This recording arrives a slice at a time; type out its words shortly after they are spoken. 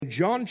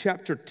John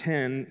chapter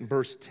 10,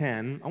 verse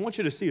 10, I want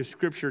you to see a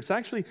scripture. It's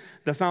actually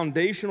the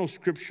foundational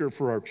scripture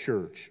for our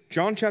church.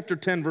 John chapter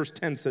 10, verse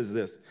 10 says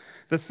this: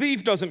 "The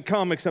thief doesn't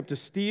come except to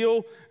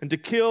steal and to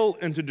kill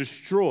and to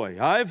destroy.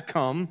 I've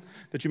come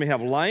that you may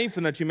have life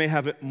and that you may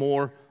have it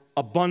more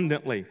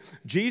abundantly."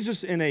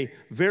 Jesus, in a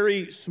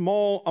very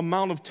small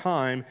amount of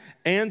time,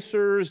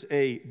 answers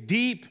a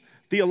deep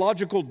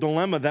theological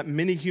dilemma that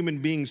many human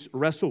beings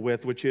wrestle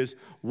with, which is,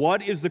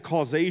 what is the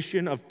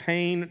causation of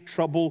pain,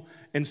 trouble,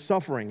 and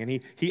suffering? And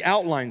he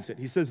outlines it.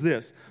 He says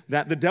this,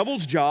 that the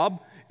devil's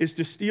job is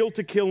to steal,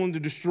 to kill, and to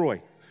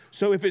destroy.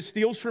 So if it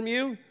steals from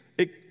you,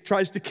 it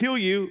tries to kill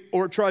you,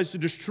 or it tries to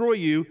destroy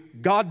you,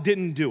 God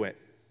didn't do it.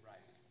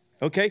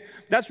 Okay?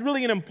 That's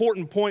really an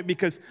important point,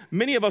 because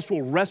many of us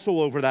will wrestle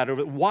over that.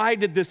 Why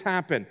did this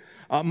happen?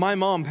 My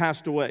mom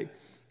passed away.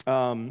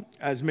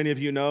 As many of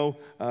you know,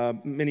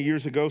 many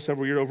years ago,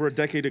 over a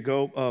decade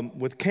ago,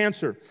 with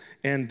cancer.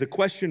 And the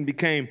question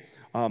became,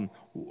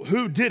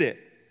 who did it?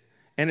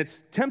 And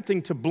it's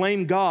tempting to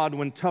blame God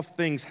when tough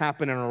things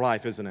happen in our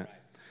life, isn't it?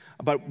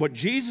 But what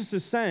Jesus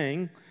is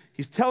saying,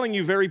 he's telling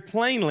you very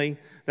plainly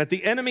that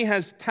the enemy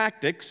has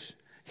tactics.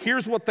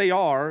 Here's what they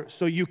are,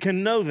 so you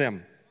can know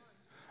them.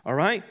 All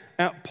right?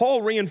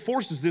 Paul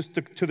reinforces this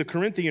to the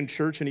Corinthian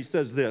church, and he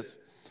says this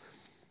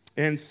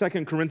in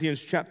 2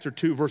 Corinthians chapter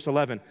 2, verse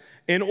 11.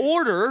 In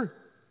order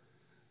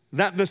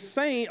that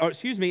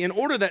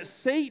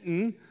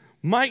Satan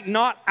might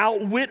not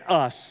outwit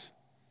us.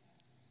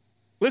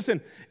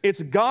 Listen,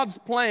 it's God's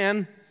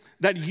plan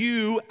that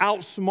you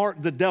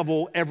outsmart the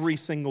devil every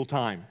single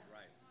time.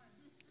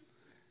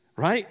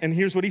 Right? And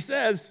here's what he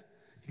says.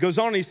 He goes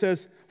on and he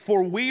says,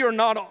 "For we are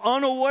not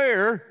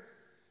unaware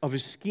of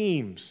his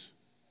schemes."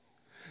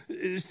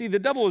 See, the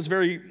devil is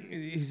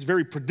he's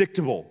very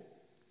predictable.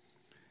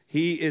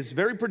 He is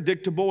very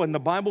predictable, and the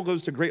Bible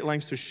goes to great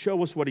lengths to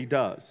show us what he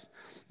does.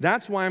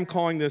 That's why I'm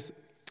calling this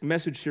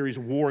message series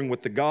Warring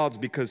with the Gods,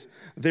 because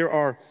there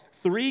are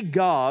three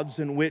gods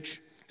in which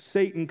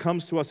Satan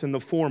comes to us in the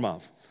form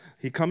of.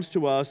 He comes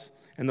to us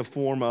in the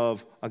form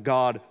of a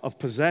god of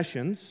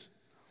possessions,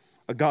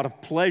 a god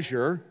of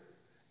pleasure,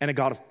 and a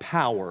god of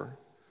power.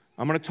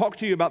 I'm going to talk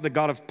to you about the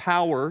god of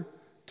power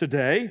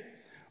today,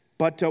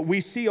 but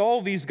we see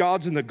all these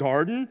gods in the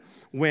garden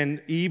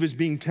when Eve is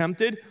being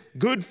tempted.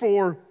 Good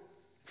for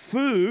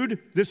food,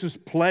 this is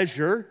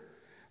pleasure.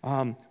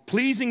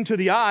 Pleasing to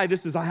the eye,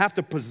 this is I have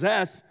to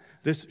possess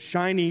this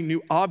shiny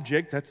new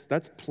object,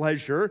 that's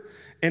pleasure.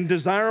 And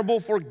desirable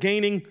for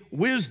gaining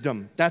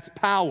wisdom, that's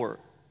power.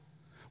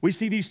 We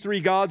see these three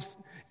gods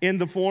in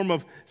the form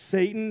of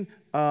Satan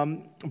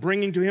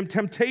bringing to him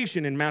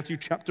temptation in Matthew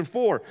chapter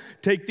 4.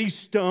 Take these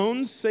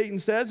stones, Satan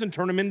says, and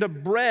turn them into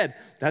bread.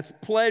 That's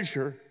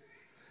pleasure.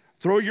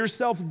 Throw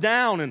yourself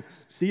down and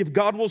see if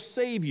God will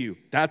save you.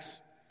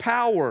 That's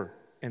power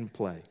in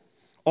play.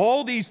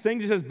 All these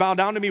things, he says, bow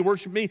down to me,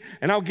 worship me,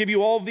 and I'll give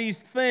you all these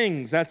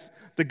things. That's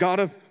the God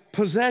of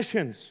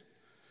possessions.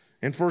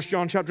 In 1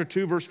 John chapter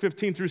 2, verse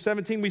 15 through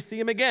 17, we see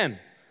him again.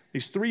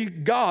 These three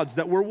gods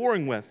that we're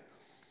warring with.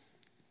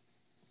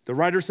 The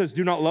writer says,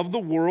 do not love the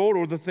world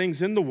or the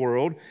things in the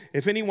world.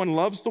 If anyone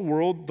loves the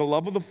world, the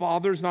love of the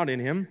Father is not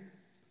in him.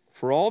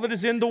 For all that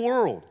is in the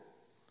world,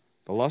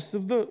 the lust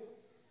of the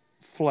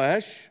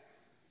flesh,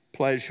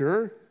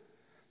 pleasure,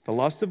 the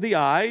lust of the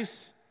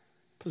eyes,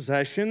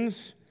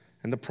 possessions,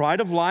 and the pride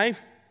of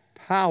life,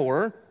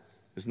 power,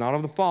 is not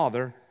of the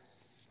Father,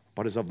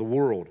 but is of the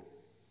world.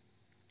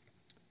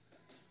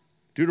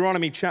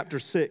 Deuteronomy chapter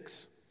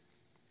 6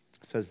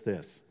 says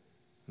this.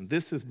 And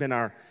this has been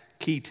our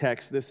key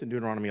text, this in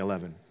Deuteronomy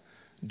 11.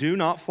 Do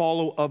not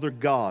follow other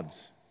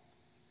gods,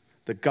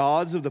 the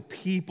gods of the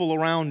people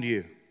around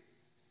you.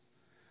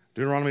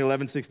 Deuteronomy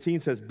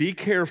 11:16 says, be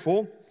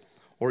careful,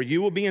 or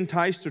you will be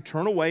enticed to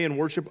turn away and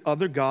worship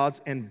other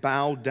gods and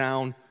bow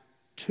down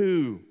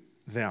to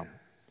them.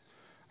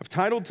 I've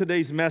titled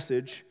today's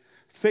message,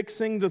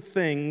 Fixing the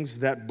Things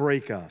That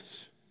Break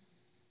Us.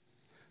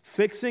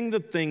 Fixing the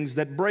things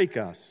that break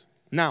us.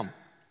 Now,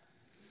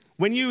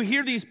 when you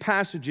hear these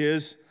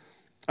passages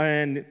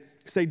and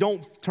say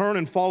don't turn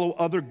and follow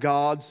other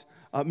gods,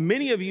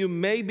 many of you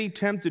may be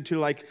tempted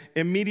to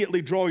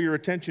immediately draw your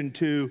attention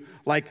to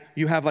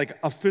you have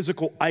a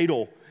physical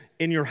idol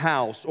in your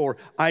house, or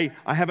I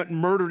haven't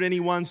murdered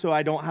anyone, so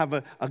I don't have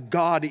a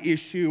God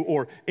issue,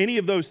 or any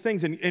of those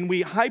things. And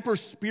we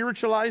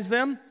hyper-spiritualize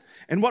them.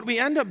 And what we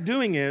end up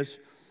doing is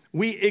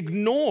we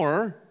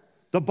ignore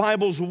the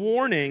Bible's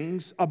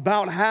warnings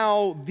about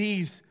how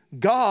these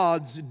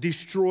gods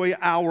destroy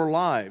our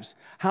lives,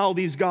 how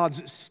these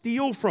gods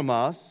steal from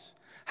us,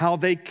 how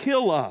they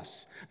kill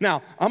us.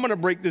 Now, I'm going to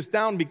break this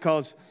down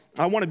because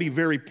I want to be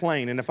very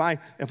plain. And if I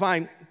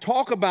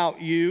talk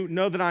about you,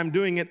 know that I'm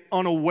doing it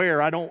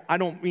unaware. I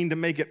don't mean to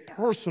make it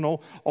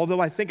personal, although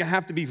I think I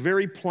have to be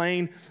very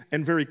plain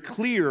and very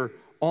clear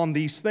on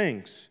these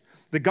things.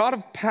 The God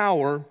of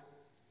power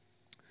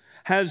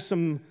has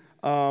some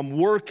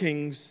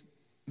workings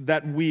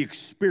that we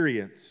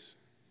experience.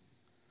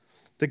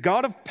 The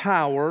God of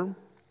power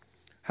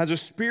has a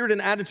spirit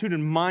and attitude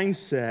and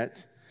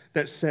mindset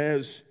that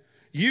says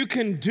You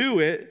can do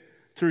it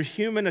through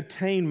human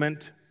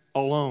attainment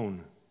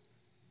alone.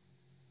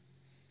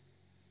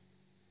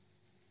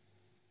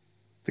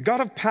 The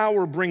God of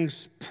power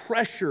brings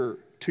pressure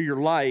to your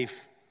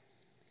life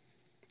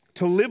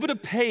to live at a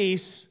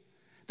pace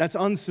that's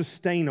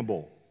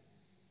unsustainable.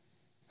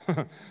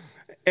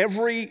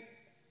 Every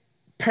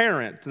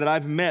parent that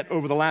I've met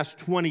over the last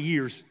 20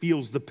 years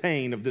feels the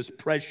pain of this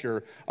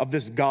pressure of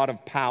this God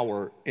of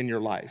power in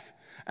your life.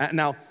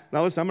 Now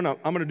listen, I'm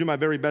gonna do my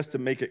very best to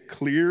make it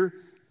clear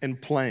and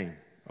plain,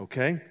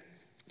 okay?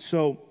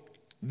 So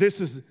this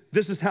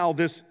is how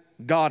this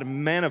God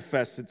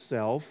manifests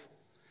itself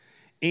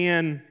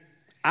in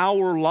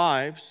our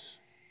lives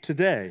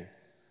today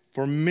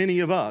for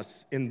many of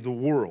us in the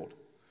world.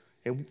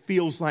 It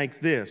feels like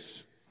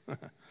this.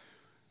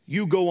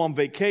 You go on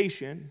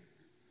vacation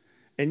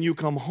and you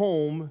come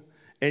home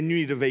and you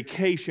need a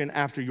vacation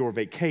after your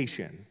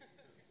vacation.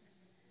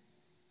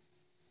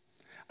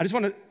 I just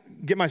want to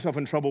get myself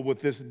in trouble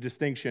with this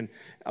distinction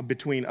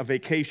between a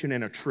vacation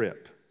and a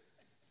trip.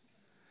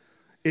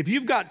 If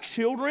you've got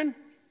children,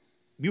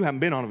 you haven't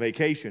been on a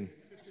vacation.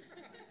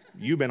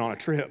 You've been on a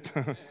trip.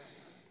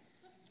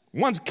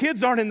 Once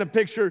kids aren't in the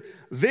picture,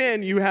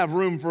 then you have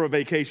room for a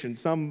vacation.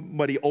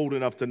 Somebody old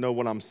enough to know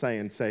what I'm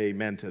saying, say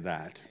amen to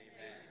that.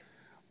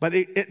 But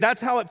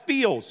that's how it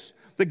feels.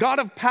 The God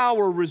of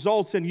power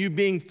results in you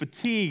being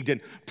fatigued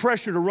and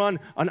pressure to run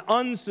an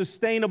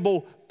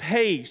unsustainable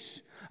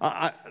pace.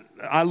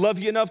 I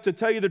love you enough to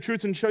tell you the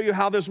truth and show you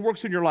how this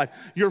works in your life.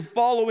 You're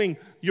following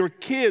your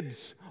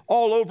kids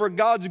all over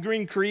God's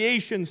green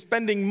creation,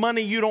 spending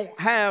money you don't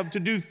have to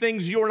do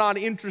things you're not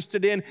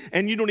interested in,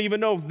 and you don't even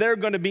know if they're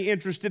going to be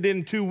interested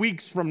in 2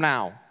 weeks from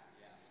now.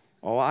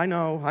 Oh, I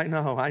know.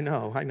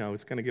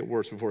 It's going to get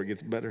worse before it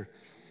gets better.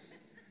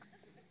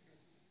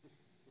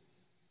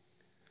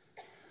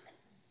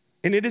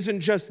 And it isn't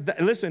just that.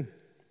 Listen,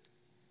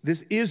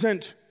 this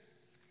isn't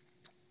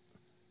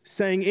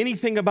saying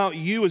anything about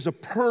you as a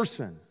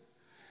person.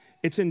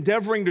 It's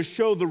endeavoring to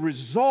show the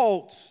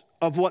results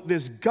of what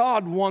this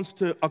God wants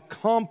to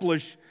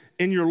accomplish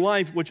in your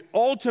life, which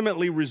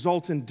ultimately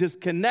results in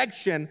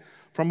disconnection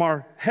from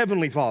our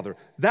Heavenly Father.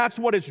 That's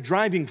what it's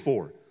driving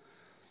for.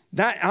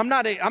 I'm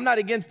not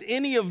against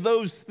any of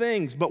those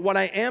things, but what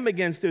I am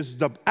against is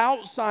the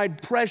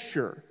outside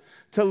pressure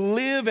to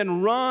live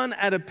and run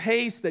at a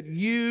pace that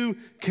you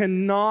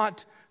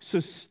cannot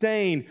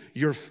sustain.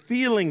 You're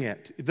feeling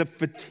it. The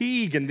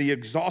fatigue and the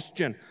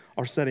exhaustion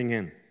are setting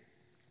in.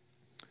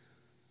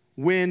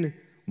 When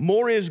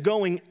more is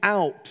going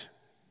out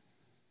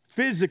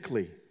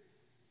physically,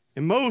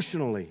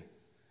 emotionally,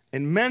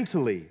 and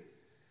mentally,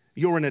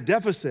 you're in a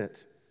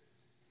deficit,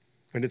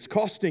 and it's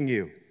costing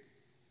you.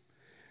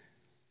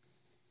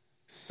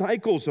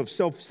 Cycles of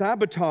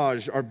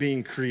self-sabotage are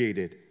being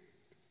created.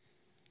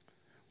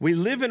 We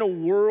live in a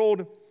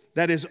world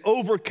that is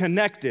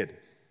over-connected.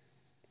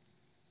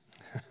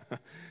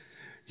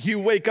 You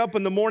wake up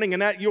in the morning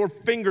and at your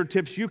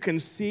fingertips, you can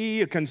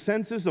see a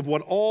consensus of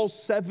what all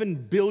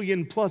 7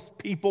 billion plus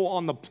people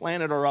on the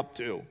planet are up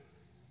to.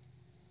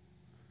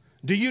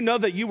 Do you know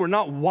that you were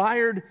not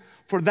wired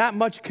for that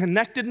much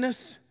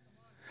connectedness?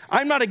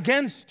 I'm not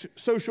against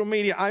social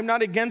media. I'm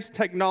not against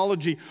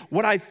technology.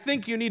 What I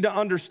think you need to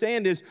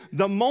understand is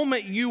the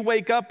moment you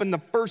wake up and the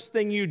first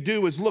thing you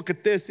do is look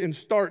at this and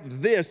start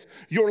this,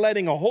 you're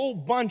letting a whole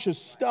bunch of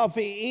stuff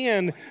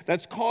in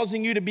that's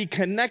causing you to be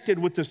connected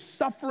with the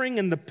suffering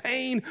and the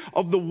pain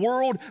of the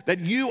world that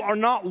you are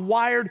not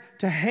wired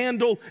to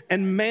handle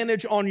and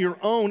manage on your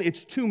own.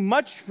 It's too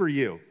much for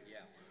you.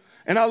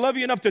 And I love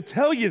you enough to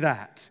tell you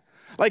that.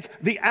 Like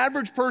the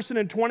average person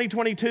in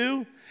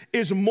 2022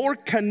 is more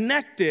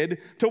connected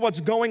to what's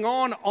going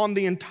on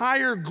the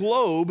entire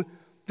globe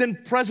than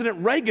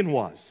President Reagan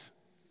was.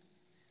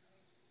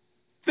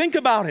 Think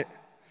about it.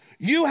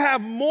 You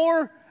have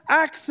more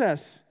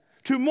access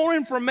to more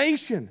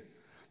information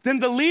than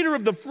the leader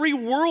of the free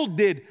world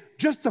did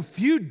just a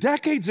few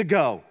decades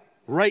ago.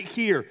 Right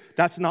here,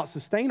 that's not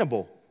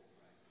sustainable.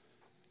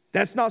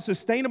 That's not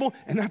sustainable,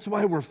 and that's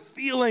why we're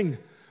feeling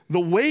the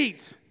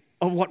weight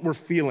of what we're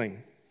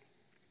feeling.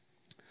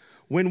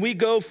 When we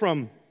go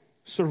from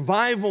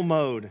survival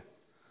mode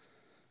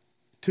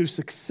to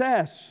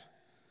success,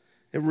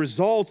 it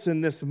results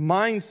in this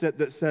mindset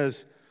that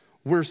says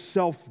we're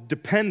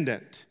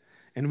self-dependent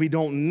and we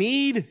don't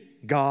need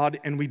God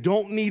and we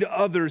don't need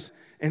others,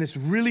 and it's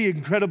really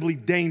incredibly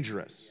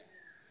dangerous.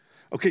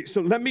 Okay,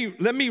 so let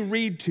me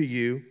read to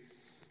you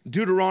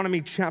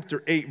Deuteronomy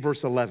chapter 8,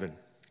 verse 11.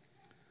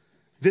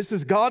 This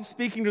is God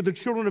speaking to the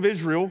children of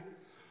Israel,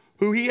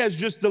 who he has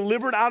just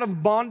delivered out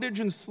of bondage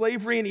and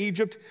slavery in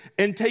Egypt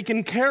and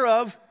taken care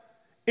of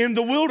in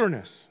the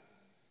wilderness.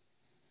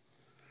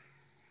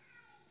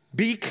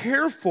 Be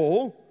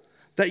careful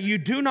that you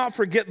do not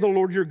forget the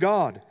Lord your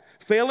God,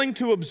 failing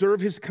to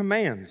observe his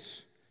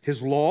commands,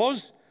 his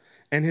laws,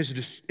 and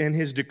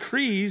his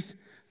decrees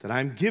that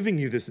I'm giving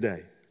you this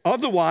day.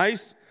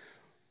 Otherwise,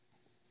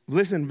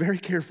 listen very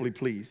carefully,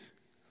 please.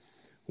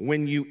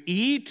 When you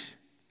eat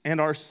and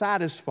are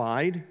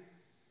satisfied,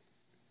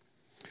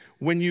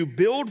 when you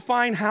build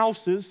fine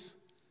houses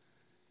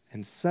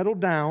and settle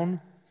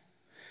down,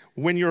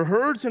 when your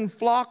herds and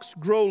flocks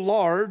grow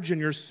large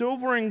and your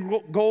silver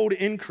and gold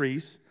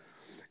increase,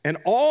 and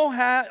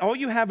all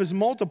you have is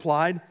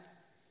multiplied,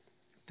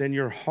 then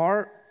your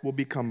heart will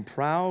become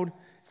proud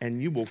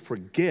and you will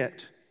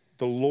forget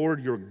the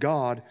Lord your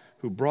God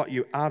who brought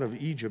you out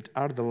of Egypt,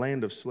 out of the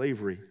land of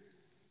slavery.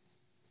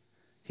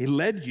 He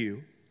led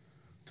you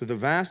through the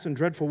vast and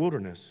dreadful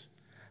wilderness,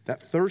 that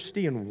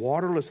thirsty and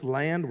waterless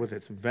land with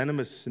its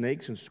venomous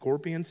snakes and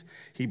scorpions.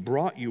 He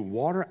brought you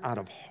water out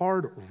of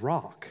hard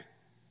rock.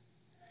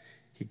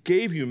 He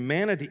gave you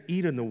manna to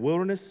eat in the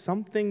wilderness,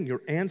 something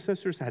your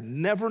ancestors had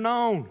never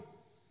known,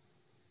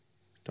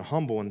 to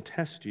humble and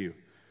test you,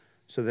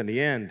 so that in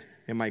the end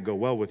it might go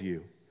well with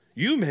you.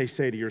 You may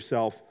say to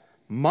yourself,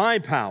 my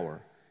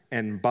power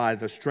and by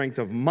the strength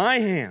of my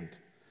hand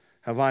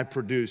have I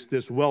produced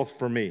this wealth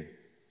for me.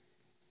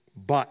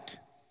 But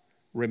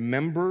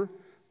remember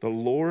the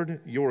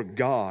Lord your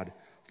God,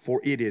 for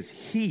it is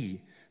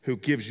he who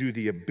gives you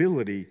the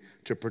ability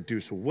to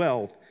produce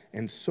wealth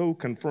and so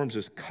confirms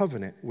his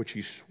covenant, which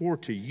he swore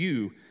to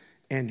you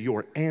and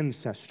your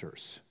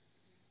ancestors.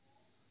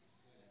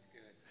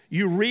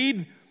 You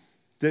read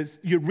this,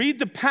 you read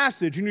the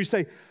passage and you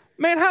say,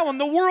 man, how in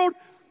the world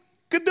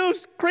could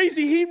those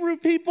crazy Hebrew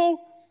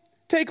people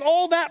take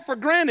all that for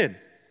granted?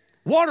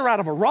 Water out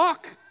of a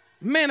rock?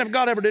 Man, if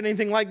God ever did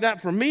anything like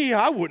that for me,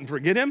 I wouldn't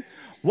forget him.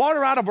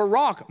 Water out of a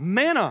rock,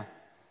 manna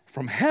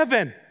from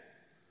heaven.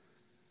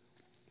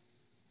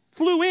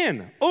 Flew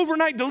in,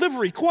 overnight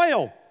delivery,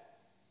 quail.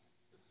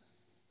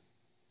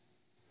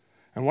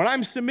 And what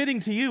I'm submitting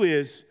to you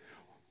is,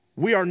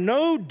 we are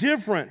no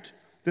different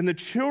than the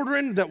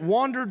children that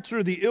wandered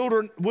through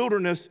the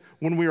wilderness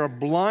when we are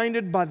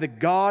blinded by the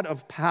God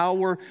of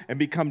power and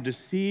become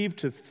deceived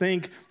to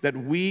think that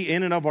we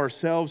in and of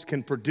ourselves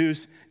can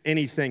produce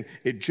anything.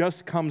 It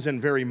just comes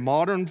in very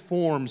modern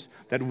forms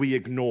that we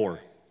ignore.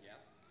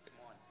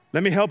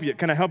 Let me help you.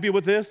 Can I help you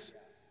with this?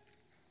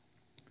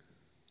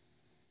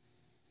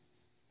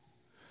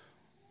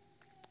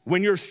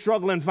 When you're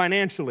struggling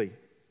financially,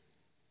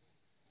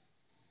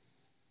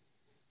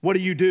 what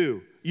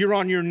do? You're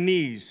on your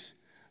knees,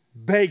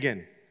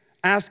 begging,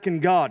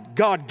 asking God,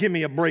 God, give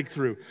me a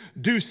breakthrough.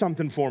 Do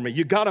something for me.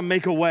 You got to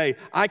make a way.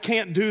 I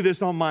can't do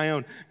this on my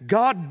own.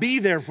 God, be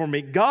there for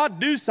me. God,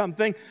 do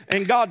something,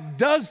 and God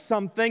does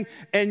something,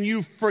 and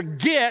you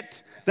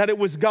forget that it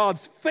was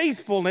God's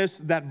faithfulness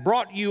that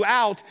brought you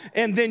out,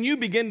 and then you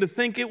begin to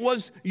think it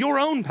was your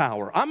own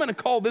power. I'm going to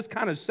call this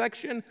kind of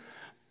section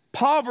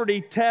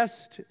poverty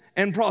test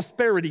and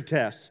prosperity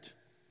test.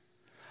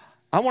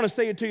 I want to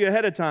say it to you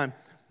ahead of time.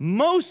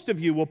 Most of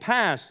you will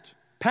pass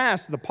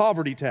the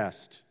poverty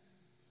test.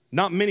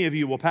 Not many of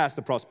you will pass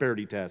the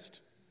prosperity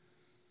test.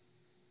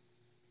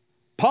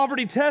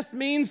 Poverty test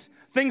means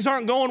things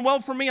aren't going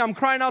well for me. I'm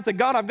crying out to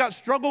God. I've got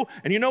struggle.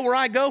 And you know where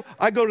I go?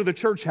 I go to the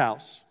church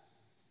house.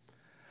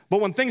 But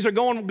when things are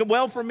going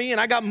well for me and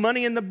I got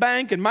money in the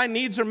bank and my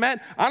needs are met,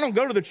 I don't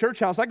go to the church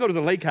house. I go to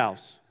the lake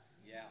house.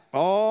 Yeah.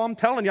 Oh, I'm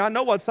telling you, I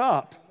know what's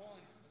up.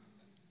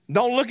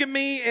 Don't look at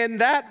me in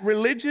that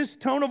religious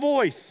tone of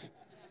voice.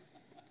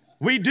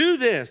 We do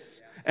this,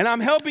 and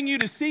I'm helping you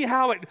to see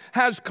how it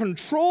has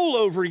control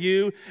over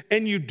you,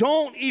 and you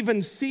don't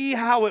even see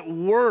how it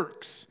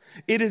works.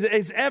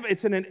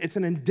 It's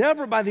an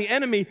endeavor by the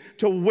enemy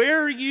to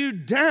wear you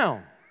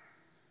down.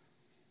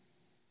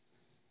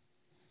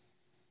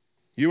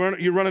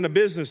 You're running a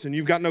business and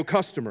you've got no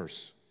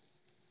customers.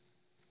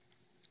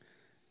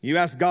 You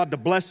ask God to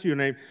bless you,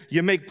 and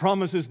you make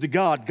promises to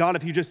God. God,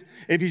 if you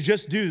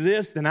just do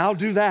this, then I'll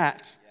do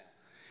that.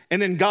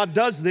 And then God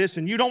does this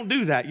and you don't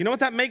do that. You know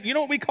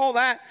what we call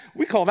that?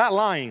 We call that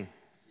lying.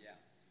 Yeah.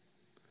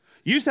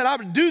 You said, I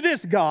would do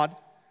this, God.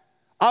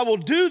 I will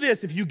do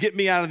this if you get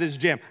me out of this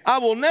jam. I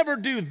will never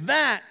do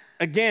that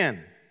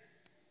again.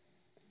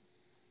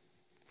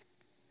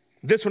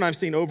 This one I've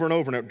seen over and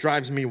over, and it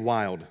drives me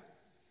wild.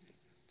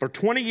 For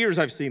 20 years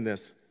I've seen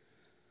this.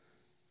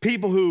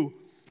 People who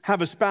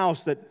have a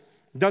spouse that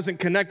doesn't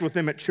connect with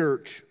them at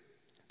church.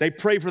 They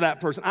pray for that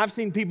person. I've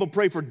seen people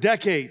pray for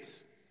decades.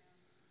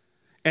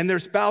 And their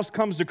spouse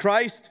comes to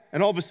Christ,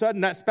 and all of a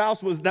sudden that spouse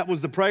that was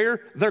the prayer,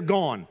 they're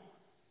gone.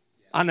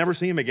 I'll never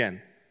see him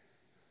again.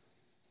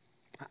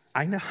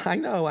 I know.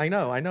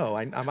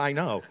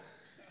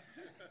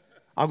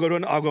 I'll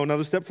go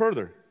another step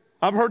further.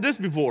 I've heard this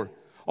before.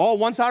 Oh,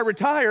 once I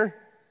retire,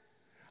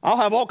 I'll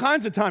have all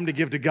kinds of time to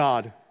give to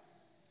God.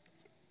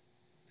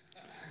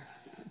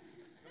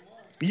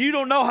 You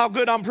don't know how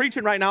good I'm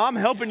preaching right now. I'm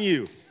helping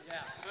you.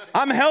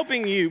 I'm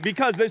helping you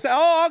because they say,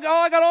 oh,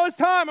 I got all this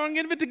time. I'm going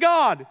to give it to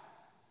God.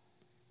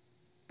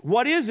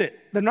 What is it?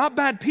 They're not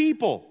bad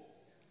people.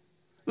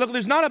 Look,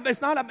 it's not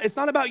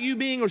about you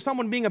being or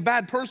someone being a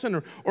bad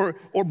person or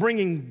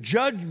being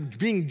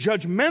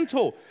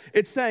judgmental.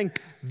 It's saying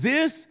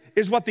this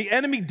is what the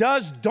enemy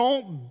does.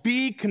 Don't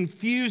be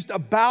confused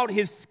about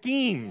his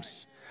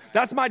schemes.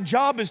 That's my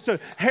job, is to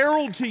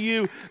herald to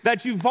you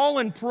that you've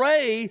fallen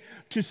prey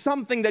to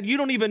something that you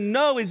don't even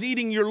know is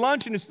eating your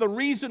lunch, and it's the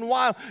reason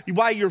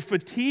why you're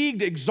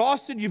fatigued,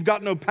 exhausted, you've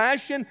got no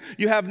passion,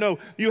 you have no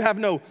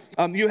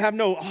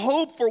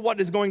hope for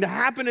what is going to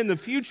happen in the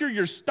future.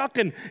 You're stuck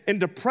in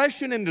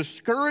depression and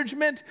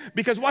discouragement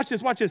because watch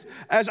this.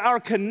 As our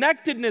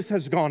connectedness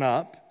has gone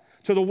up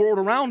to the world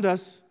around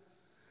us,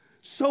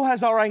 so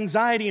has our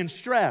anxiety and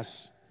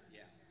stress.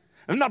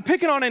 I'm not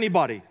picking on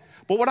anybody,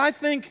 but what I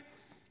think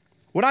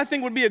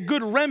would be a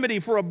good remedy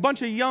for a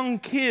bunch of young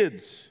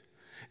kids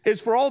is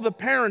for all the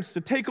parents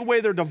to take away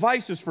their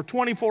devices for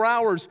 24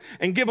 hours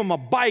and give them a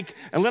bike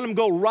and let them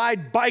go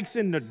ride bikes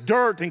in the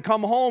dirt and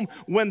come home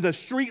when the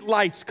street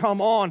lights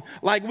come on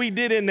like we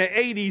did in the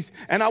 80s.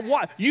 And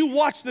you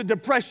watch the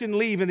depression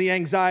leave and the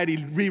anxiety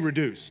be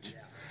reduced.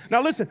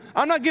 Now listen,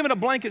 I'm not giving a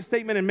blanket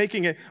statement and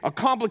making it a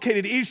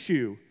complicated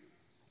issue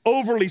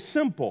overly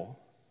simple.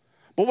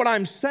 But what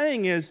I'm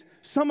saying is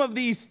some of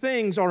these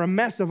things are a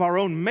mess of our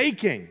own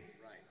making.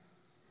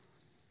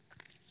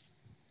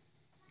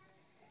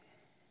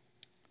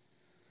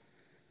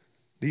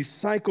 These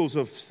cycles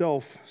of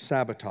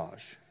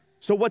self-sabotage.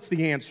 So what's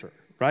the answer,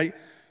 right?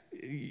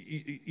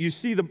 You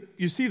see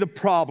the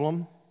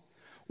problem.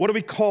 What do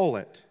we call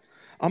it?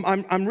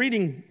 I'm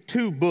reading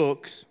 2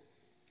 books.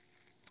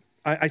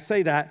 I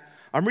say that.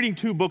 I'm reading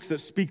 2 books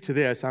that speak to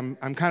this. I'm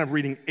kind of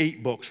reading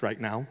 8 books right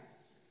now.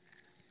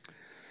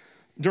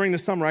 During the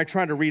summer, I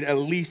try to read at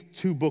least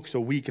 2 books a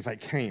week if I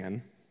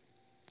can.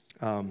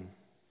 Some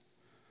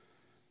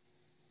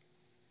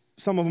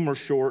of them are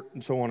short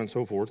and so on and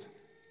so forth.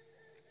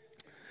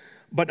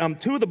 But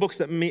 2 of the books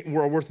that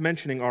were worth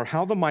mentioning are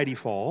How the Mighty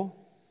Fall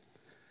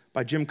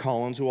by Jim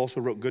Collins, who also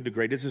wrote Good to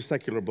Great. It's a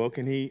secular book,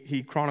 and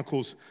he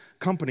chronicles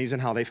companies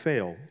and how they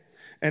fail.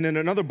 And in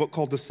another book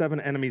called The 7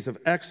 Enemies of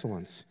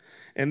Excellence.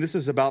 And this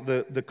is about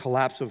the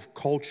collapse of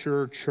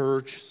culture,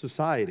 church,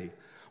 society.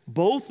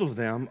 Both of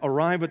them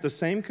arrive at the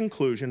same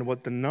conclusion of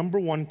what the number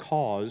one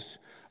cause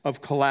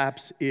of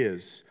collapse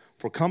is.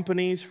 For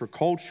companies, for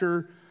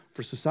culture,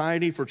 for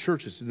society, for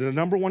churches. The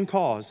number one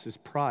cause is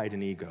pride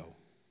and ego.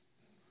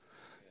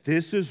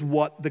 This is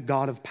what the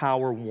God of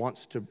power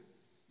wants to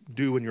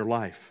do in your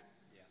life.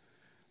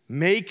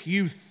 Make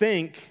you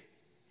think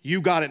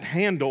you got it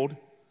handled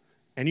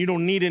and you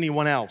don't need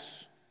anyone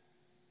else,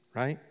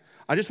 right?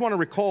 I just want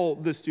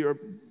to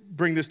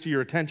bring this to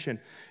your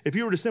attention. If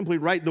you were to simply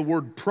write the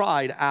word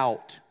pride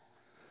out,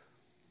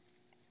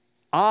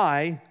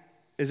 I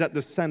is at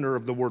the center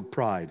of the word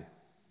pride.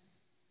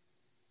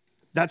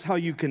 That's how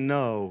you can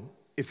know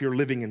if you're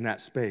living in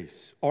that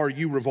space. Are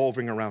you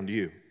revolving around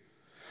you?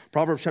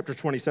 Proverbs chapter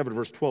 27,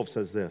 verse 12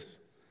 says this: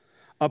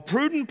 a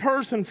prudent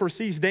person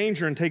foresees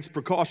danger and takes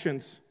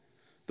precautions.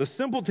 The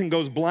simpleton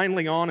goes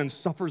blindly on and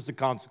suffers the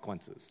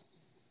consequences.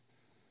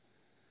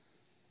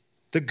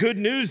 The good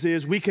news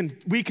is we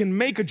can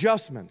make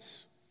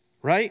adjustments,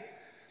 right?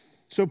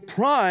 So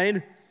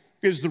pride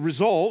is the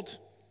result.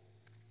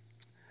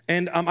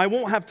 And I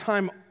won't have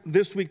time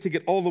this week to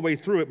get all the way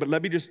through it, but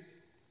let me just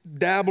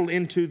dabble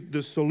into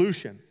the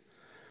solution.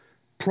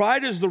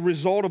 Pride is the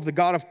result of the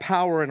God of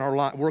power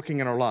working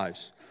in our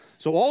lives.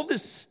 So all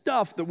this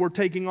stuff that we're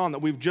taking on that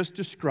we've just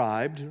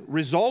described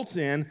results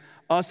in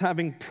us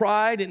having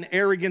pride and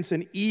arrogance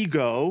and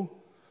ego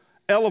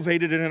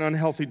elevated in an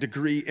unhealthy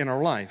degree in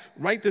our life.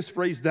 Write this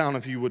phrase down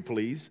if you would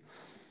please.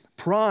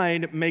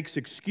 Pride makes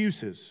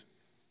excuses.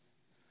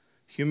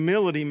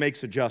 Humility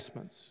makes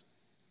adjustments.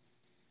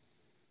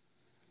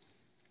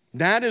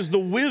 That is the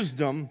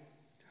wisdom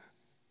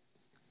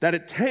that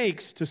it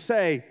takes to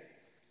say,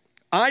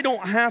 I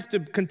don't have to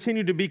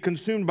continue to be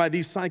consumed by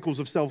these cycles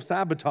of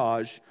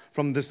self-sabotage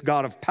from this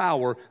God of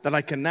power that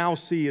I can now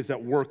see is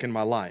at work in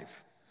my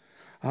life.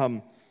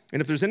 And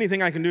if there's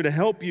anything I can do to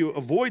help you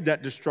avoid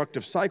that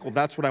destructive cycle,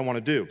 that's what I want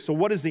to do. So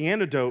what is the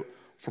antidote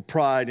for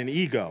pride and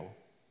ego?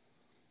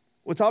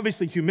 Well, it's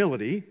obviously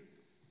humility,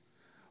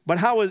 but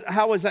how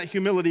is that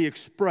humility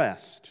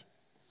expressed?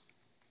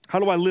 How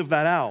do I live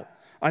that out?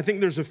 I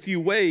think there's a few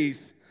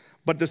ways,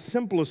 but the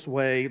simplest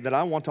way that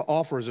I want to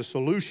offer as a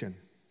solution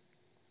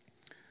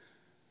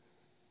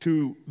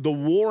to the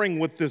warring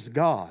with this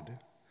God,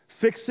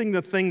 fixing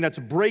the thing that's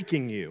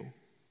breaking you.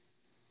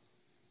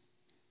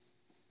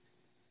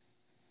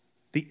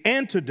 The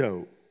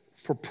antidote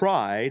for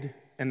pride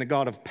and the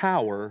God of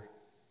power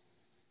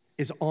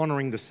is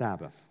honoring the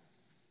Sabbath.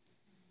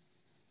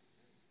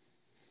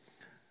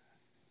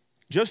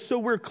 Just so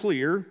we're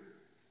clear,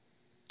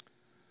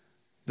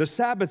 the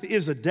Sabbath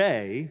is a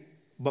day,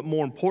 but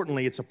more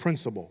importantly, it's a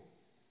principle.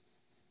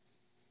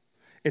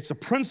 It's a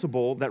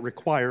principle that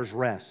requires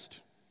rest.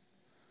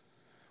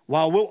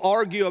 While we'll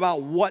argue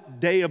about what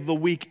day of the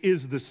week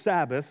is the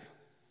Sabbath,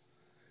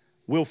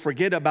 we'll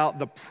forget about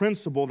the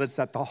principle that's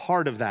at the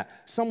heart of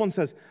that. Someone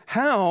says,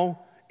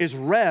 how is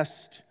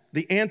rest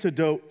the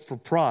antidote for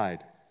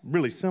pride?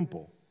 Really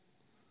simple.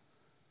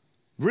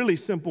 Really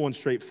simple and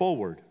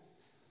straightforward.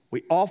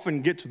 We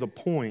often get to the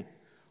point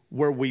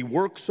where we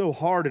work so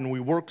hard and we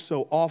work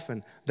so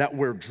often that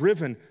we're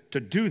driven to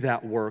do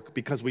that work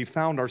because we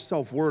found our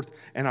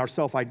self-worth and our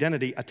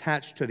self-identity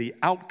attached to the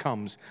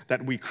outcomes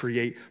that we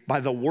create by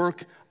the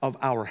work of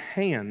our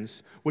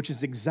hands, which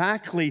is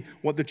exactly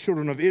what the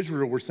children of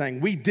Israel were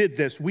saying. We did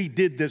this, we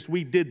did this,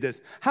 we did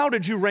this. How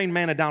did you rain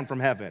manna down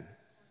from heaven?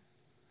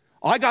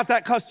 Oh, I got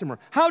that customer.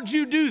 How'd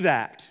you do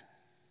that?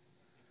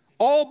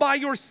 All by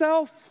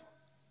yourself?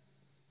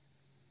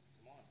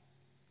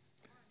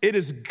 It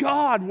is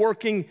God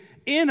working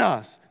in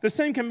us. The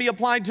same can be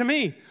applied to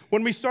me.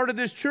 When we started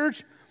this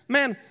church,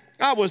 man,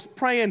 I was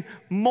praying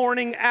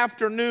morning,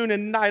 afternoon,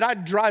 and night.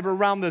 I'd drive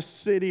around the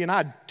city and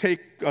I'd take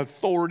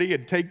authority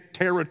and take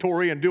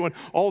territory and doing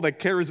all the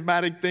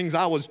charismatic things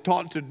I was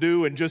taught to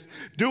do and just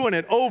doing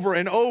it over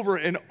and over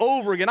and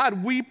over again.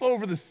 I'd weep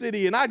over the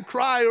city and I'd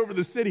cry over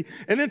the city.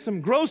 And then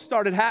some growth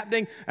started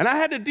happening and I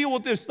had to deal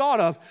with this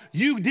thought of,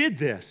 you did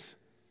this.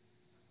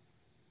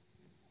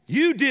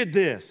 You did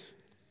this.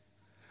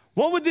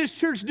 What would this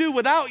church do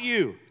without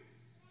you?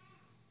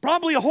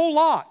 Probably a whole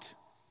lot.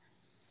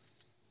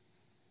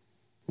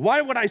 Why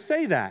would I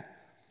say that?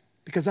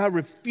 Because I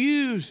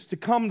refuse to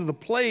come to the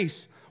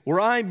place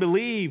where I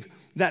believe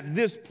that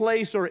this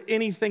place or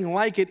anything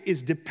like it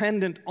is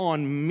dependent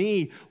on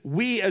me.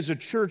 We as a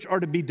church are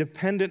to be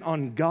dependent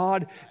on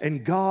God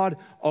and God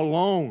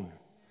alone.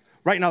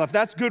 Right now, if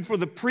that's good for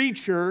the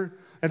preacher,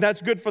 if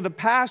that's good for the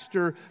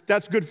pastor,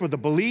 that's good for the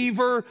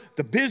believer,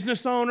 the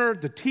business owner,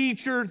 the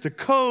teacher, the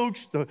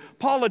coach, the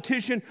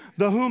politician,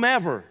 the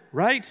whomever,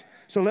 right?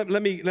 So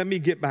let me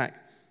get back.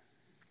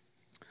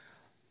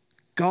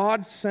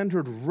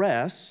 God-centered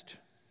rest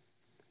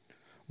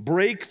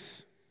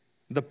breaks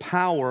the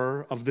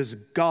power of this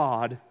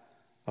God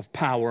of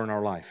power in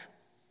our life.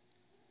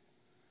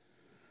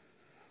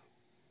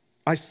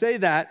 I say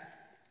that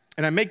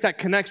and I make that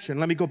connection.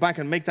 Let me go back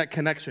and make that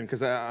connection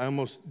because I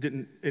almost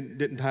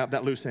didn't tie up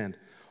that loose end.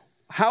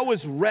 How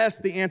is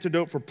rest the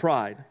antidote for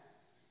pride?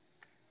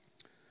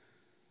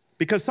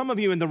 Because some of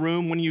you in the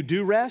room, when you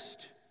do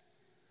rest,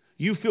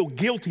 you feel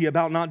guilty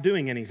about not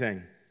doing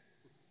anything.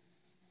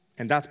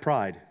 And that's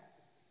pride.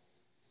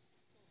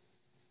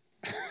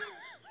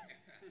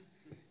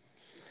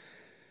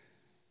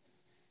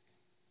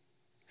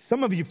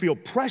 Some of you feel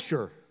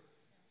pressure.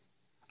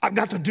 I've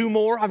got to do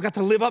more. I've got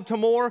to live up to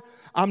more.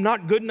 I'm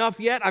not good enough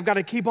yet. I've got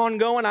to keep on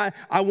going.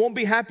 I won't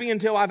be happy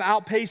until I've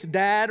outpaced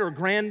dad or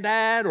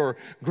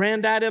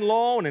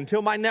granddad-in-law and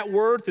until my net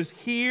worth is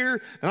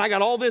here and I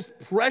got all this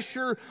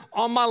pressure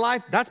on my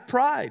life. That's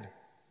pride.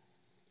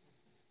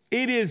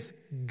 It is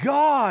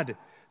God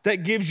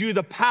that gives you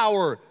the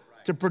power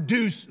to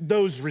produce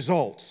those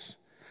results.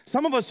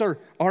 Some of us are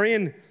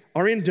in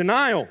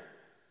denial.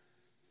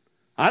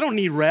 I don't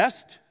need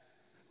rest.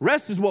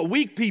 Rest is what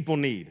weak people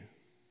need.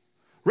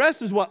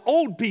 Rest is what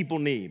old people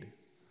need.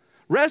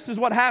 Rest is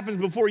what happens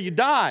before you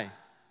die.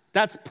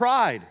 That's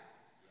pride.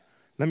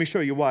 Let me show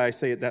you why I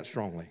say it that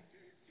strongly.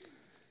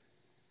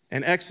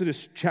 In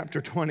Exodus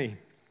chapter 20,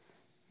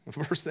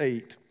 verse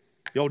 8.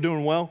 Y'all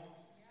doing well?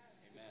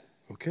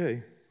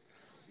 Okay.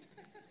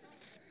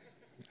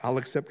 I'll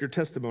accept your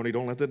testimony.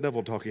 Don't let the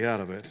devil talk you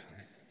out of it.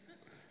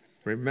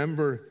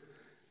 Remember,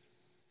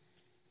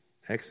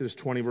 Exodus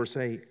 20, verse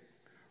 8.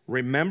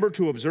 Remember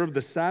to observe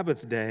the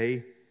Sabbath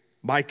day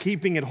by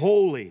keeping it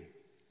holy.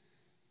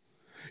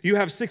 You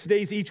have 6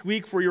 days each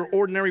week for your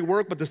ordinary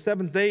work, but the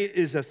seventh day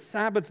is a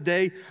Sabbath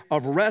day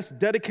of rest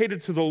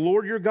dedicated to the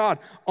Lord your God.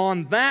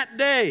 On that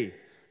day,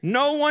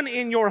 no one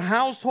in your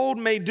household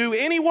may do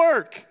any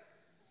work.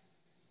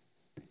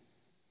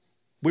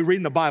 We read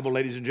in the Bible,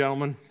 ladies and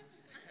gentlemen.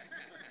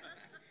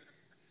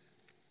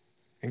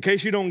 In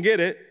case you don't get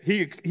it,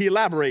 he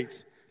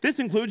elaborates. This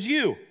includes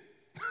you.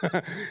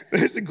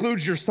 This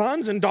includes your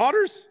sons and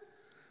daughters,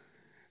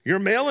 your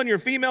male and your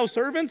female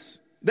servants.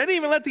 They didn't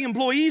even let the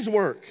employees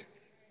work.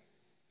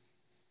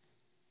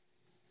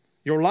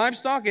 Your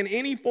livestock and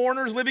any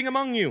foreigners living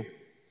among you.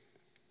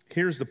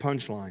 Here's the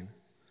punchline.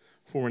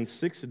 For in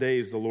 6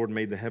 days the Lord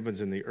made the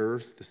heavens and the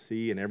earth, the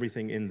sea, and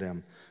everything in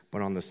them.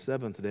 But on the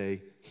seventh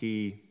day,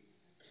 he,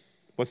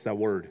 what's that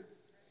word?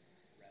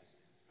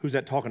 Who's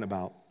that talking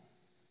about?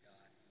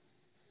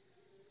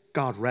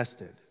 God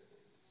rested.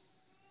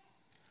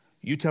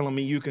 You telling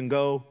me you can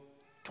go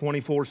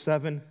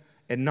 24/7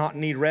 and not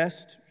need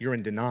rest? You're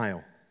in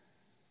denial.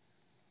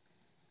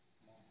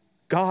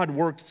 God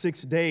worked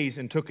 6 days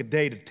and took a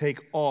day to take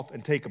off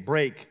and take a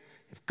break.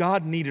 If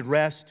God needed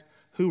rest,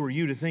 who are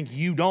you to think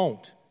you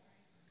don't?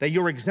 That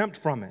you're exempt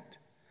from it.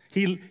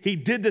 He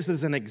did this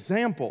as an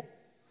example.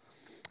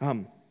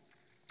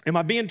 Am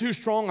I being too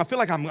strong? I feel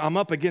like I'm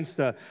up against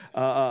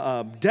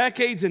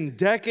decades and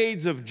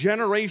decades of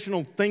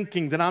generational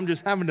thinking that I'm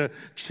just having to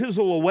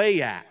chisel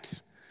away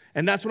at.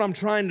 And that's what I'm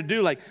trying to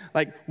do. Like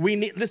we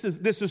need, this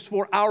is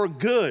for our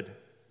good,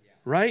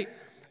 right?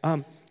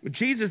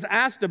 Jesus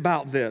asked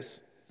about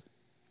this.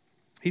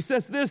 He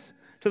says this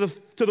to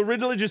the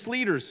religious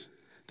leaders.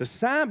 The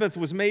Sabbath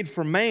was made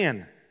for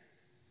man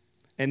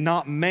and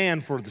not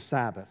man for the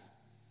Sabbath.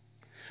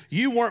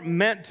 You weren't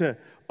meant to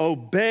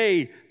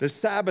obey the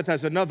Sabbath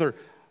as another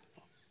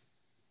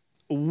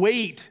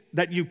weight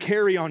that you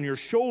carry on your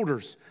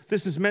shoulders.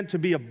 This is meant to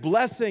be a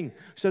blessing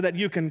so that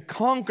you can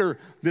conquer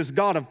this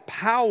God of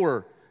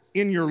power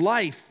in your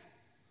life.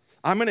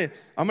 I'm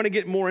gonna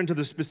get more into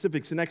the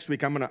specifics next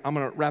week. I'm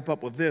gonna wrap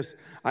up with this.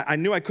 I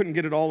knew I couldn't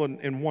get it all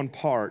in one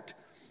part.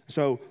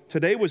 So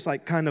today was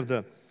like kind of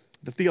the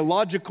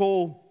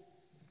theological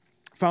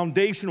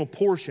foundational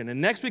portion. And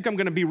next week I'm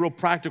gonna be real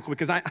practical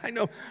because I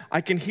know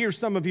I can hear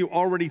some of you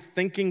already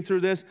thinking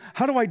through this.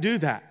 How do I do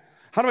that?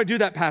 How do I do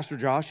that, Pastor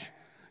Josh?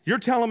 You're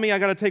telling me I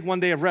gotta take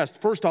one day of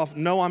rest. First off,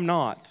 no, I'm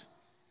not.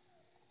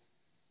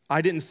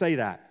 I didn't say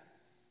that.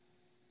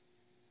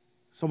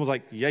 Someone's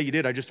like, yeah, you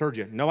did, I just heard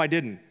you. No, I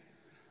didn't.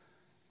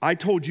 I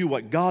told you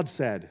what God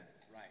said.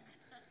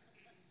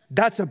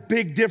 That's a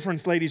big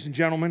difference, ladies and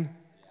gentlemen.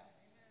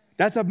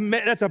 That's a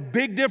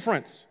big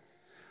difference.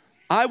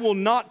 I will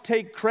not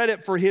take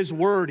credit for his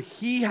word.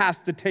 He has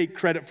to take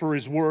credit for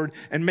his word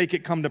and make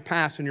it come to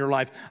pass in your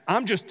life.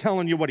 I'm just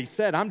telling you what he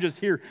said. I'm just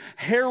here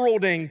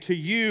heralding to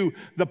you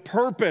the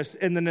purpose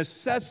and the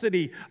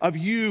necessity of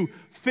you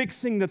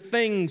fixing the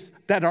things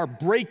that are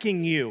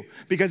breaking you.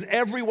 Because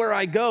everywhere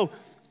I go,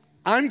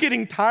 I'm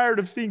getting tired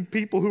of seeing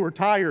people who are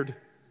tired.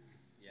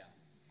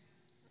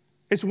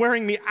 It's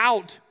wearing me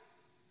out.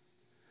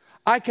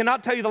 I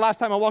cannot tell you the last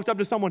time I walked up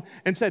to someone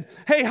and said,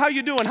 hey, how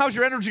you doing? How's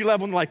your energy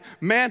level? And they're like,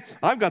 man,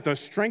 I've got the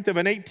strength of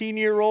an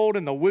 18-year-old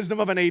and the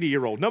wisdom of an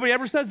 80-year-old. Nobody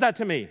ever says that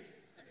to me.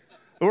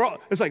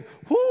 It's like,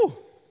 whew,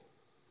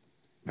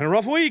 been a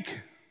rough week.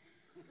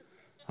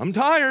 I'm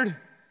tired.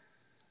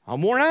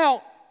 I'm worn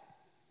out.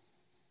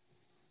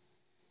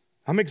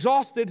 I'm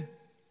exhausted.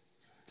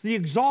 The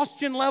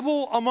exhaustion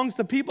level amongst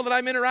the people that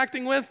I'm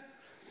interacting with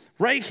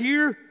right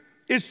here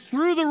is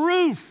through the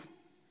roof.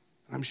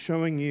 I'm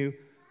showing you,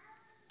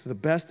 to the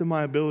best of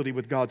my ability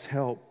with God's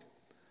help,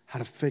 how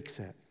to fix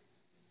it.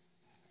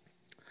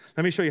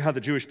 Let me show you how the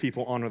Jewish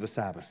people honor the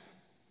Sabbath.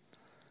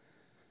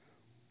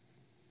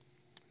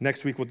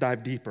 Next week we'll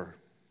dive deeper,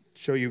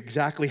 show you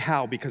exactly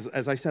how, because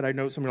as I said, I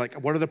know some are like,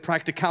 what are the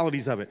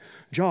practicalities of it?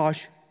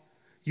 Josh,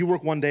 you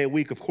work one day a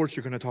week, of course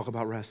you're gonna talk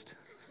about rest.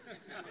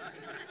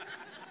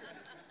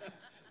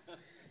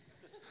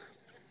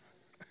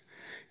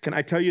 Can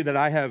I tell you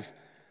that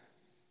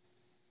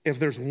if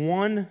there's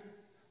one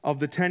of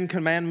the 10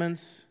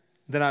 commandments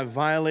that I've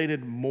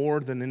violated more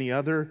than any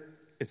other,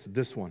 it's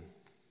this one.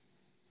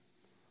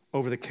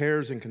 Over the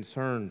cares and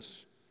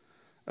concerns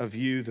of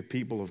you, the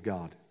people of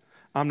God.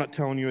 I'm not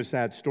telling you a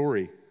sad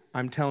story.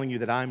 I'm telling you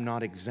that I'm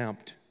not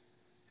exempt.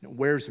 It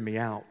wears me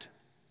out.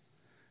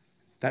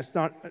 That's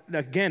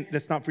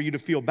not for you to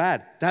feel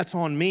bad. That's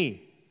on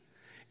me.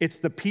 It's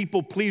the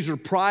people pleaser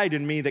pride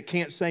in me that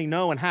can't say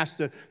no and has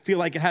to feel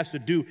like it has to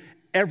do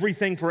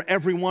everything for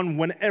everyone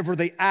whenever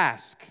they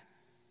ask.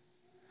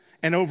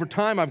 And over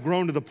time, I've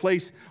grown to the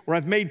place where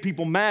I've made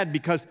people mad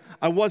because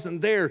I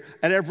wasn't there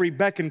at every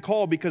beck and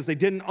call because they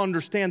didn't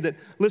understand that,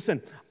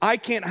 listen, I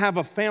can't have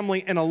a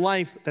family and a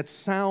life that's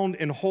sound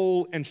and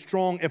whole and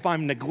strong if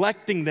I'm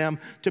neglecting them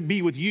to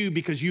be with you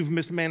because you've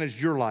mismanaged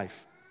your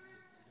life.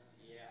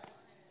 Yeah.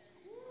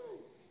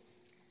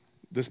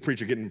 This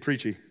preacher getting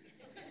preachy.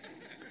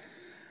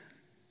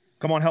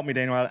 Come on, help me,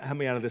 Daniel. Help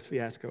me out of this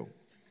fiasco.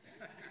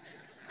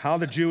 How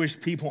the Jewish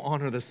people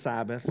honor the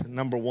Sabbath.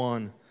 Number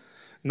one,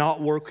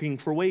 not working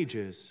for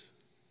wages.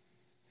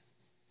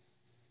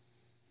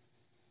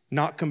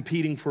 Not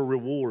competing for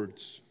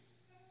rewards.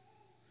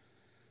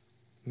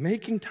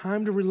 Making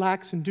time to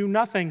relax and do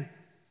nothing.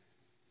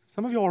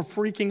 Some of y'all are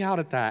freaking out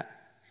at that.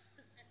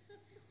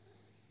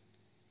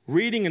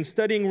 Reading and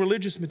studying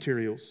religious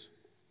materials.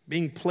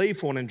 Being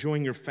playful and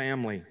enjoying your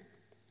family.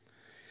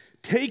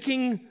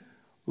 Taking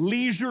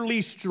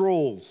leisurely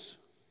strolls.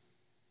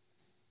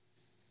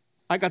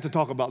 I got to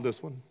talk about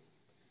this one.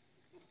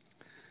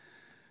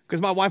 Because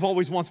my wife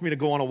always wants me to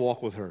go on a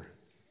walk with her.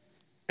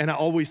 And I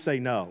always say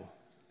no.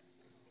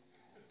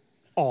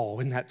 Oh,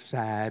 isn't that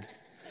sad?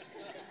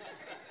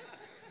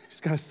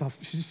 She's got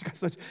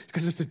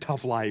such a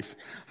tough life.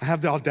 I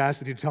have the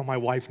audacity to tell my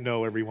wife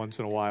no every once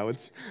in a while.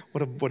 It's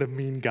what a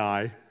mean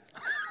guy.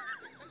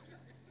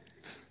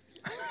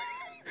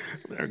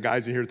 There are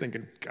guys in here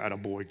thinking, God, a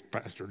boy,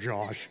 Pastor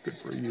Josh, good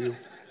for you.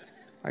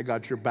 I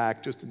got your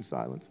back, just in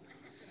silence.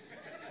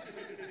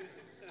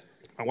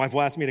 My wife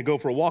will ask me to go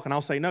for a walk, and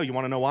I'll say no. You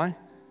want to know why?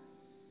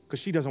 Because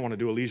she doesn't want to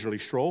do a leisurely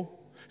stroll.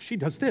 She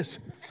does this.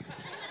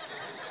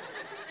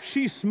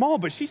 She's small,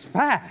 but she's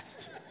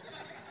fast.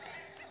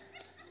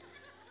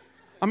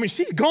 I mean,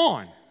 she's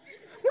gone.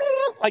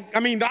 I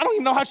don't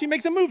even know how she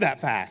makes a move that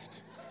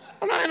fast.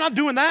 I'm not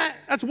doing that.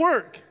 That's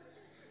work.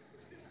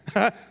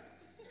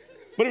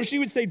 But if she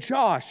would say,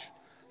 Josh,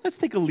 let's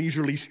take a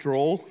leisurely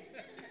stroll,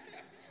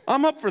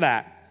 I'm up for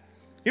that.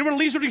 You know what a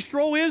leisurely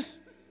stroll is?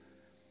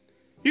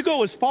 You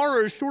go as far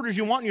or as short as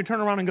you want and you turn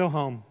around and go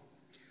home.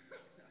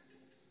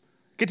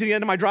 Get to the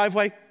end of my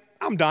driveway,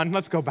 I'm done,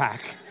 let's go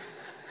back.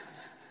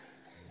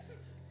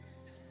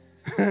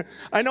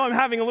 I know I'm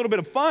having a little bit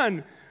of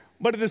fun,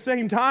 but at the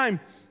same time,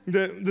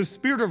 the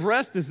spirit of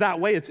rest is that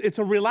way. It's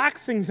a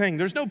relaxing thing.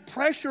 There's no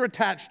pressure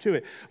attached to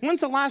it. When's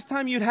the last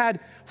time you'd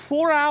had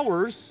 4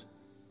 hours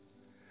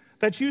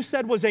that you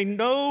said was a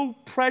no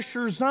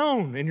pressure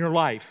zone in your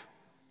life.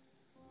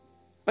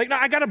 Like, now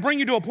I got to bring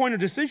you to a point of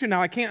decision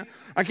now. I can't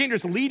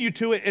just lead you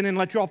to it and then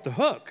let you off the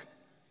hook.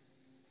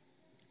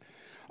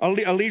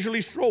 A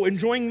leisurely stroll,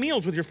 enjoying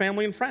meals with your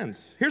family and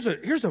friends. Here's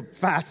a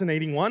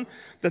fascinating one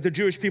that the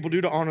Jewish people do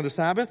to honor the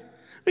Sabbath.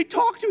 They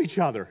talk to each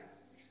other.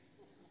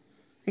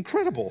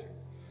 Incredible.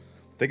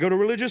 They go to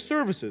religious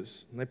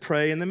services, and they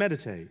pray and they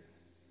meditate.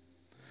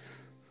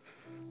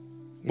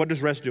 What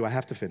does rest do? I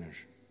have to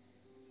finish.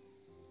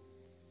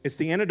 It's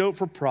the antidote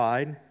for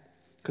pride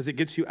because it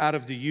gets you out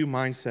of the you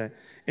mindset.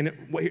 And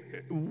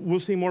we'll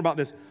see more about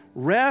this.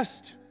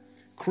 Rest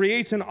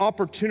creates an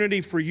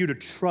opportunity for you to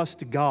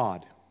trust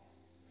God.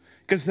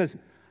 Because it says,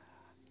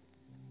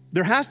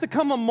 there has to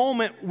come a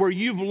moment where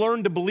you've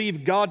learned to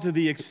believe God to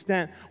the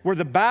extent where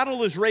the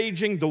battle is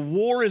raging, the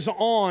war is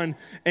on,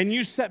 and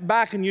you sit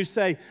back and you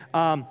say,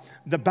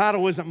 the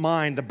battle isn't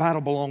mine, the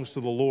battle belongs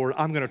to the Lord.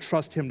 I'm gonna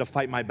trust him to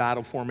fight my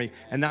battle for me,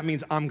 and that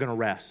means I'm gonna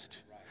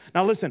rest.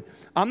 Now listen,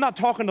 I'm not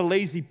talking to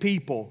lazy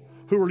people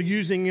who are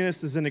using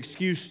this as an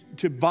excuse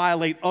to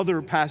violate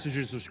other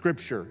passages of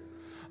Scripture.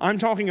 I'm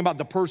talking about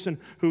the person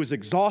who is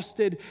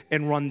exhausted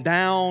and run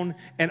down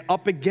and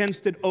up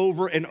against it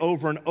over and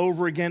over and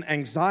over again.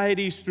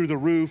 Anxiety's through the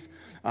roof.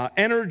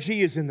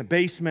 Energy is in the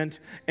basement.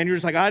 And you're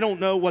just like, I don't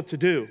know what to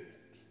do.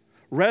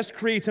 Rest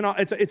creates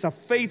it's a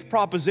faith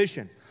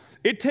proposition.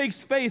 It takes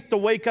faith to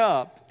wake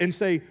up and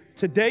say,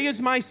 today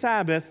is my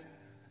Sabbath.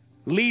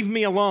 Leave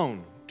me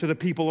alone to the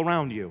people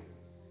around you.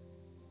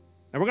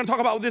 And we're going to talk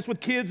about this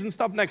with kids and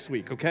stuff next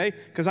week, okay?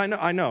 Because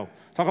I know.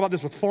 Talk about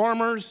this with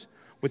farmers,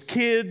 with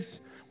kids,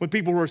 with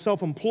people who are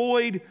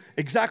self-employed,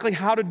 exactly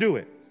how to do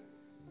it.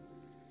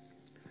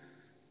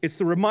 It's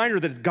the reminder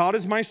that God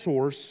is my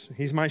source,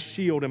 he's my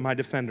shield and my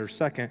defender.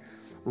 Second,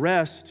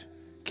 rest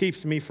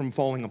keeps me from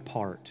falling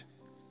apart.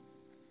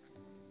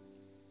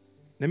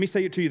 Let me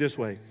say it to you this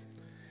way.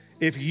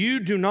 If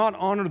you do not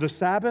honor the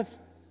Sabbath,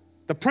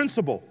 the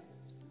principle,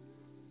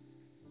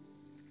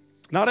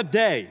 not a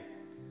day,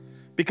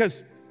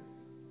 because,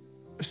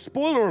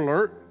 spoiler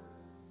alert,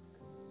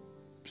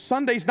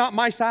 Sunday's not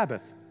my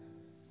Sabbath.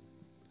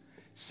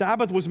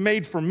 Sabbath was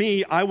made for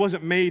me. I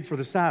wasn't made for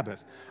the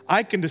Sabbath.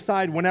 I can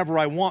decide whenever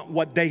I want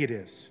what day it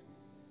is.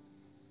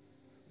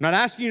 I'm not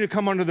asking you to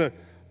come under the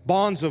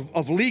bonds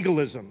of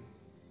legalism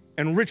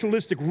and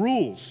ritualistic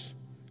rules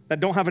that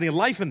don't have any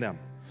life in them.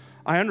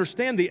 I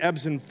understand the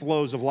ebbs and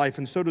flows of life,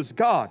 and so does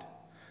God.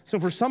 So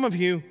for some of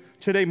you,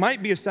 today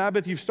might be a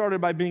Sabbath. You've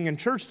started by being in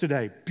church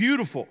today.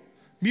 Beautiful,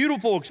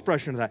 beautiful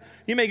expression of that.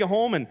 You may go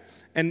home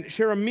and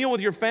share a meal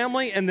with your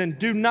family and then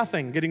do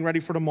nothing, getting ready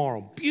for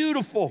tomorrow.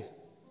 Beautiful.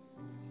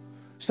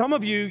 Some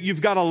of you,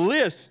 you've got a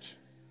list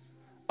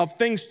of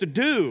things to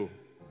do,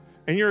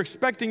 and you're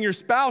expecting your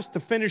spouse to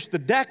finish the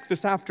deck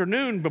this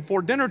afternoon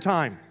before dinner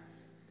time.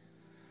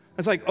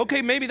 It's like,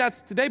 okay, maybe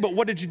that's today, but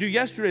what did you do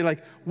yesterday?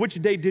 Like,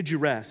 which day did you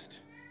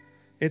rest?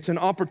 It's an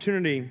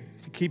opportunity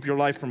to keep your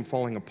life from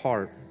falling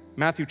apart.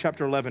 Matthew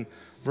chapter 11,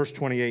 verse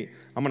 28.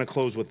 I'm going to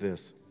close with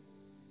this.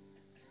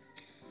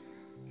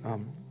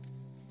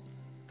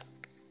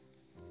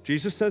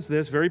 Jesus says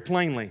this very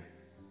plainly.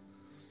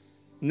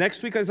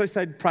 Next week, as I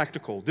said,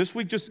 practical. This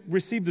week, just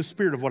receive the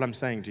spirit of what I'm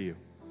saying to you.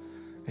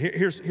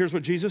 Here's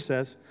what Jesus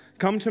says.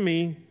 Come to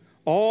me,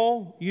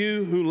 all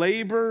you who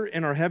labor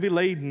and are heavy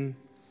laden,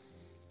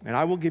 and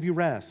I will give you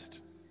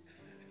rest.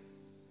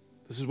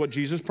 This is what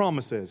Jesus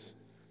promises.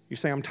 You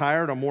say, I'm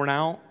tired, I'm worn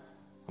out,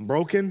 I'm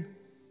broken.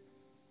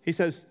 He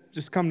says,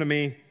 just come to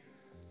me,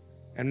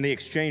 and the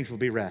exchange will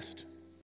be rest.